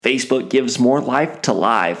Facebook gives more life to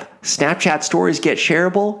live, Snapchat stories get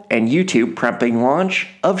shareable, and YouTube prepping launch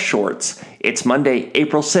of Shorts. It's Monday,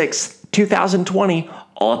 April 6th, 2020.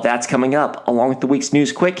 All of that's coming up, along with the week's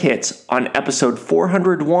news quick hits on episode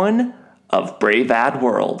 401 of Brave Ad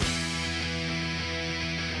World.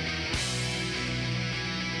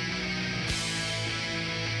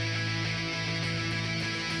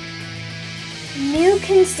 New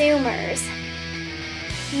consumers,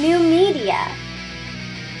 new media,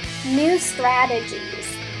 new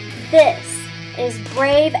strategies. This is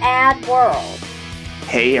Brave Ad World.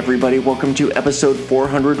 Hey everybody, welcome to episode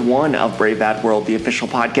 401 of Brave Ad World, the official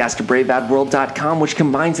podcast of braveadworld.com, which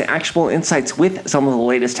combines actionable insights with some of the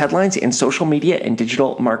latest headlines in social media and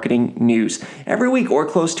digital marketing news. Every week or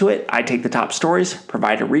close to it, I take the top stories,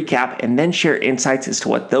 provide a recap, and then share insights as to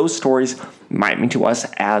what those stories might mean to us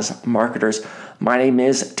as marketers. My name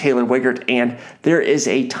is Taylor Wiggert, and there is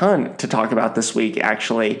a ton to talk about this week,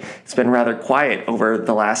 actually. It's been rather quiet over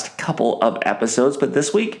the last couple of episodes, but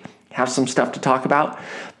this week, have some stuff to talk about.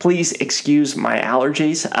 Please excuse my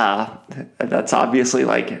allergies. That's obviously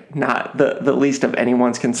not the least of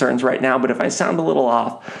anyone's concerns right now, but if I sound a little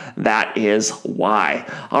off, that is why.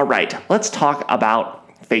 All right, let's talk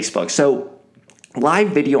about Facebook. So live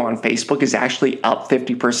video on Facebook is actually up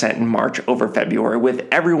 50% in March over February, with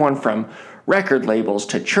everyone from record labels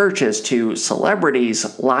to churches to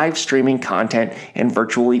celebrities live streaming content and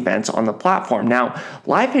virtual events on the platform. Now,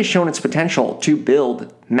 live has shown its potential to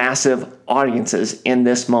build massive audiences in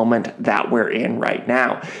this moment that we're in right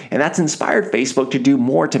now. And that's inspired Facebook to do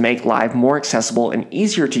more to make live more accessible and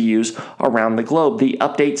easier to use around the globe. The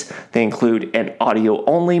updates, they include an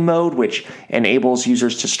audio-only mode, which enables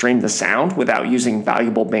users to stream the sound without using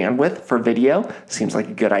valuable bandwidth for video. Seems like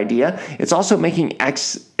a good idea. It's also making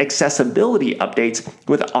accessibility updates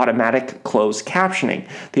with automatic closed captioning,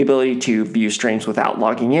 the ability to view streams without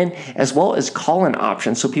logging in, as well as call-in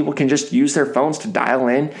options so people can just use their phones to dial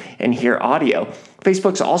in and hear audio.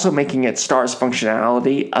 Facebook's also making its stars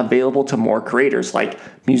functionality available to more creators like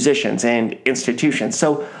musicians and institutions.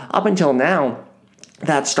 So up until now,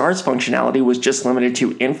 that stars functionality was just limited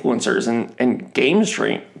to influencers and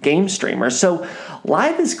game streamers. So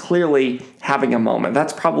live is clearly having a moment.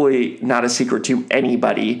 That's probably not a secret to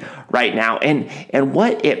anybody right now. And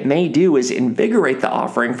what it may do is invigorate the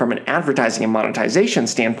offering from an advertising and monetization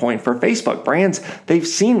standpoint for Facebook brands. They've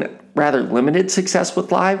seen rather limited success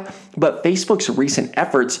with live, but Facebook's recent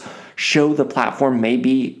efforts show the platform may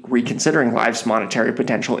be reconsidering live's monetary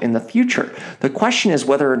potential in the future. The question is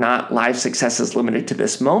whether or not live success is limited to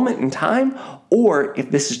this moment in time, or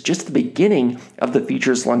if this is just the beginning of the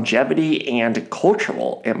feature's longevity and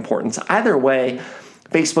cultural importance. Either way,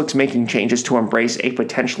 Facebook's making changes to embrace a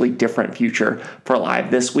potentially different future for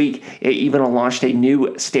live this week. It even launched a new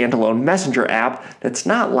standalone Messenger app that's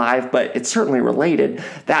not live, but it's certainly related.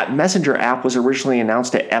 That Messenger app was originally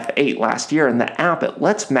announced at F8 last year, and the app, it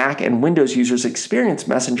lets Mac and Windows users experience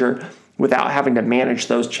Messenger without having to manage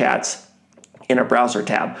those chats in a browser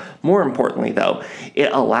tab. More importantly, though, it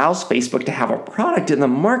allows Facebook to have a product in the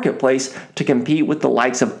marketplace to compete with the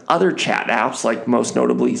likes of other chat apps, like most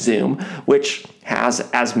notably Zoom, which has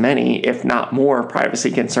as many, if not more,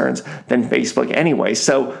 privacy concerns than Facebook anyway.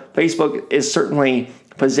 So Facebook is certainly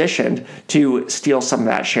positioned to steal some of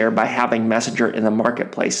that share by having Messenger in the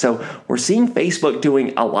marketplace. So we're seeing Facebook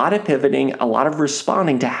doing a lot of pivoting, a lot of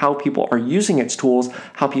responding to how people are using its tools,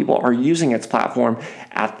 how people are using its platform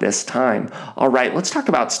at this time. All right, let's talk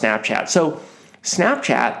about Snapchat. So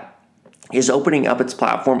Snapchat is opening up its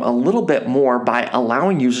platform a little bit more by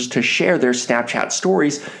allowing users to share their Snapchat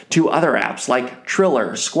stories to other apps like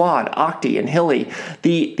Triller, Squad, Octi, and Hilly.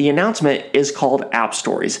 The announcement is called App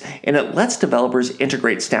Stories, and it lets developers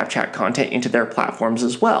integrate Snapchat content into their platforms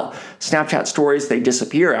as well. Snapchat stories, they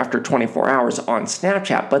disappear after 24 hours on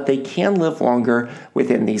Snapchat, but they can live longer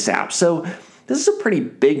within these apps. So this is a pretty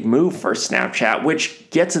big move for Snapchat, which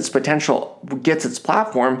gets its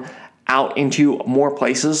platform out into more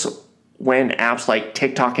places when apps like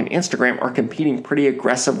TikTok and Instagram are competing pretty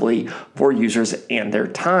aggressively for users and their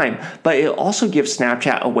time. But it also gives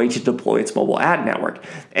Snapchat a way to deploy its mobile ad network.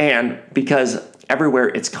 And because everywhere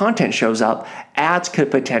its content shows up, ads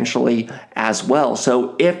could potentially as well.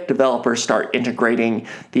 So if developers start integrating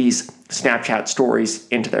these Snapchat stories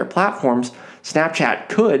into their platforms, Snapchat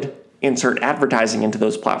could insert advertising into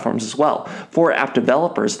those platforms as well. For app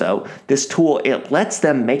developers, though, this tool, it lets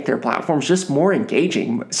them make their platforms just more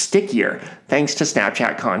engaging, stickier, thanks to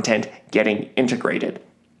Snapchat content getting integrated.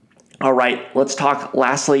 All right, let's talk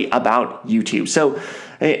lastly about YouTube. So,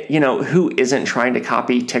 who isn't trying to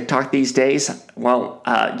copy TikTok these days? Well,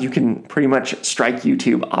 you can pretty much strike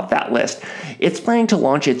YouTube off that list. It's planning to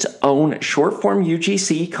launch its own short-form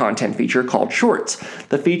UGC content feature called Shorts.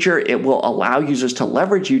 The feature, it will allow users to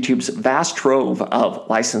leverage YouTube's vast trove of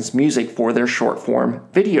licensed music for their short-form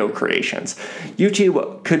video creations. YouTube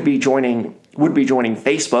would be joining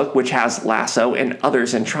Facebook, which has Lasso, and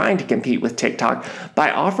others in trying to compete with TikTok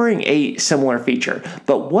by offering a similar feature.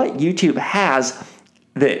 But what YouTube has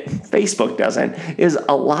that Facebook doesn't is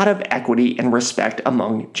a lot of equity and respect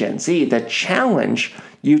among Gen Z. The challenge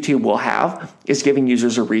YouTube will have is giving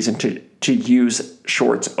users a reason to use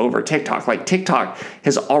Shorts over TikTok. Like, TikTok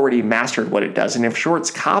has already mastered what it does, and if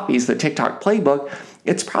Shorts copies the TikTok playbook,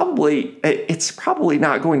 it's probably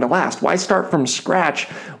not going to last. Why start from scratch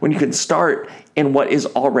when you can start in what is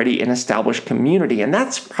already an established community? And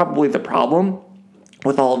that's probably the problem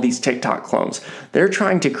with all of these TikTok clones. They're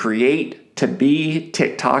trying to create to be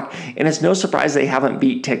TikTok, and it's no surprise they haven't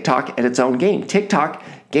beat TikTok at its own game. TikTok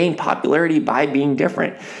gained popularity by being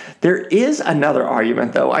different. There is another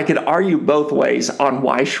argument, though. I could argue both ways on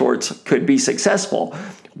why Shorts could be successful.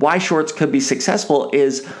 Why Shorts could be successful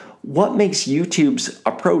is what makes YouTube's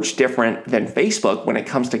approach different than Facebook when it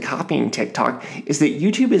comes to copying TikTok is that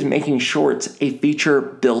YouTube is making Shorts a feature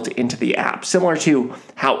built into the app, similar to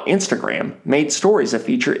how Instagram made Stories a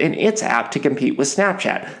feature in its app to compete with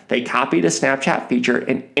Snapchat. They copied a Snapchat feature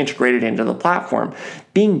and integrated it into the platform.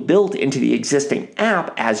 Being built into the existing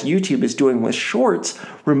app, as YouTube is doing with Shorts,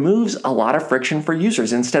 removes a lot of friction for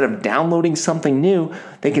users. Instead of downloading something new,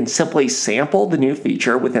 they can simply sample the new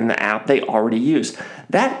feature within the app they already use.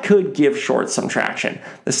 That could give Shorts some traction,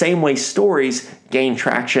 the same way Stories gain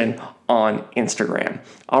traction on Instagram.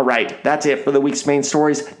 All right, that's it for the week's main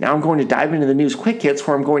stories. Now I'm going to dive into the news quick hits,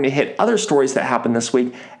 where I'm going to hit other stories that happened this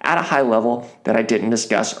week at a high level that I didn't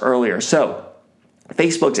discuss earlier. So,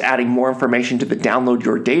 Facebook's adding more information to the Download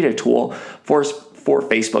Your Data tool for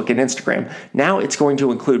Facebook and Instagram. Now it's going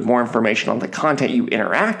to include more information on the content you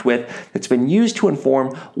interact with that's been used to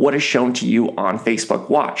inform what is shown to you on Facebook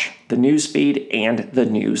Watch, the news feed, and the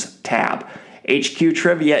news tab. HQ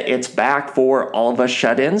Trivia, it's back for all of us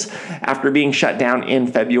shut-ins. After being shut down in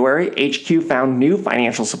February, HQ found new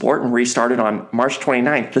financial support and restarted on March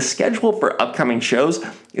 29th. The schedule for upcoming shows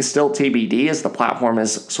is still TBD as the platform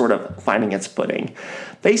is sort of finding its footing.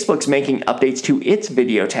 Facebook's making updates to its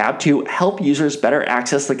video tab to help users better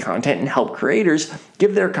access the content and help creators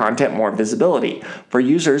give their content more visibility. For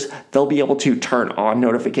users, they'll be able to turn on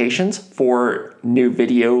notifications for new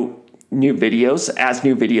videos as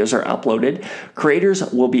new videos are uploaded. Creators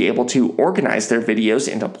will be able to organize their videos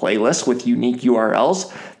into playlists with unique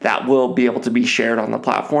URLs that will be able to be shared on the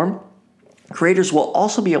platform. Creators will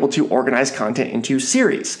also be able to organize content into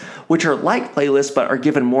series, which are like playlists but are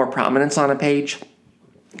given more prominence on a page,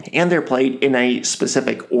 and they're played in a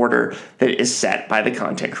specific order that is set by the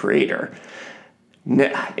content creator.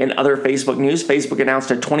 In other Facebook news, Facebook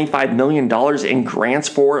announced a $25 million in grants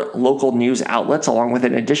for local news outlets, along with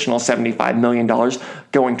an additional $75 million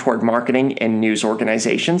going toward marketing and news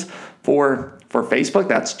organizations. For Facebook,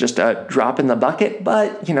 that's just a drop in the bucket,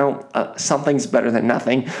 but, something's better than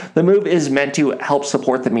nothing. The move is meant to help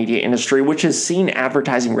support the media industry, which has seen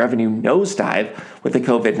advertising revenue nosedive with the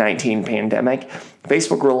COVID-19 pandemic.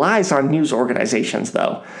 Facebook relies on news organizations,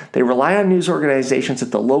 though. They rely on news organizations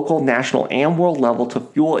at the local, national, and world level to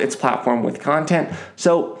fuel its platform with content,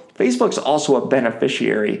 so Facebook's also a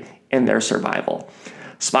beneficiary in their survival.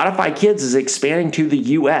 Spotify Kids is expanding to the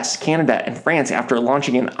US, Canada, and France after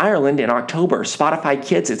launching in Ireland in October. Spotify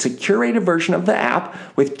Kids, it's a curated version of the app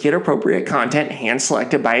with kid-appropriate content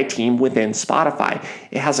hand-selected by a team within Spotify.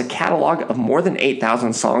 It has a catalog of more than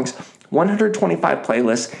 8,000 songs, 125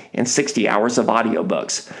 playlists, and 60 hours of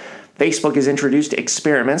audiobooks. Facebook has introduced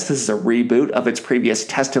Experiments. This is a reboot of its previous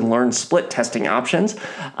test and learn split testing options.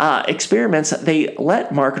 Experiments, they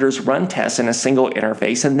let marketers run tests in a single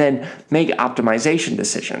interface and then make optimization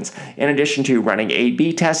decisions. In addition to running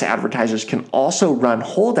A/B tests, advertisers can also run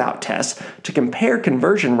holdout tests to compare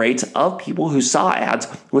conversion rates of people who saw ads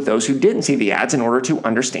with those who didn't see the ads in order to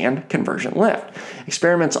understand conversion lift.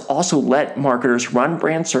 Experiments also let marketers run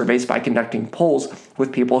brand surveys by conducting polls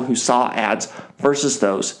with people who saw ads versus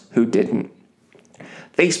those who didn't.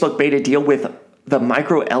 Facebook made a deal with the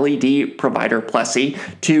micro LED provider Plessey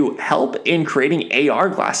to help in creating AR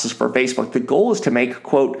glasses for Facebook. The goal is to make,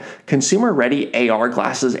 quote, consumer-ready AR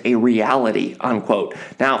glasses a reality, unquote.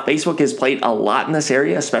 Now, Facebook has played a lot in this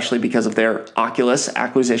area, especially because of their Oculus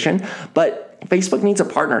acquisition, but Facebook needs a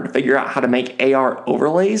partner to figure out how to make AR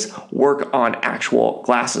overlays work on actual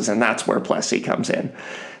glasses, and that's where Plessy comes in.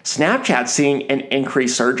 Snapchat's seeing an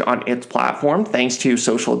increased surge on its platform thanks to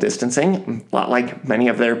social distancing, a lot like many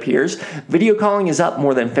of their peers. Video calling is up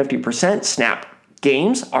more than 50%. Snap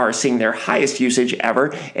Games are seeing their highest usage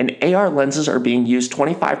ever, and AR lenses are being used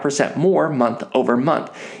 25% more month over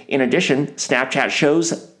month. In addition, Snapchat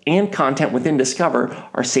shows and content within Discover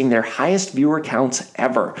are seeing their highest viewer counts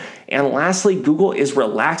ever. And lastly, Google is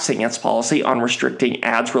relaxing its policy on restricting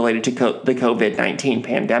ads related to the COVID-19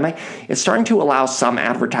 pandemic. It's starting to allow some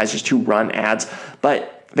advertisers to run ads,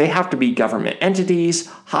 but they have to be government entities,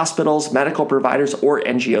 hospitals, medical providers, or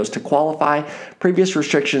NGOs to qualify. Previous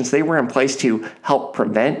restrictions, they were in place to help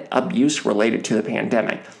prevent abuse related to the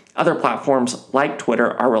pandemic. Other platforms like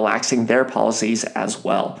Twitter are relaxing their policies as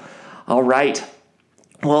well. All right.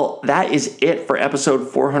 Well, that is it for episode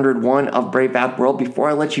 401 of Brave Bad World. Before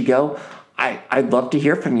I let you go, I'd love to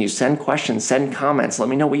hear from you. Send questions, send comments. Let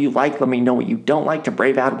me know what you like. Let me know what you don't like to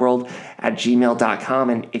braveadworld@gmail.com.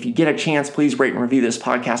 And if you get a chance, please rate and review this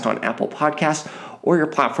podcast on Apple Podcasts or your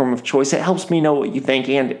platform of choice. It helps me know what you think,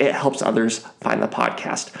 and it helps others find the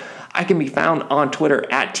podcast. I can be found on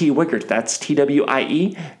Twitter at TWiegert. That's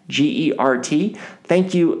TWIEGERT.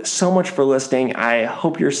 Thank you so much for listening. I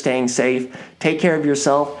hope you're staying safe. Take care of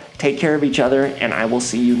yourself, take care of each other, and I will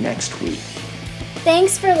see you next week.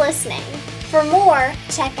 Thanks for listening. For more,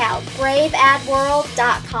 check out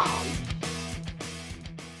braveadworld.com.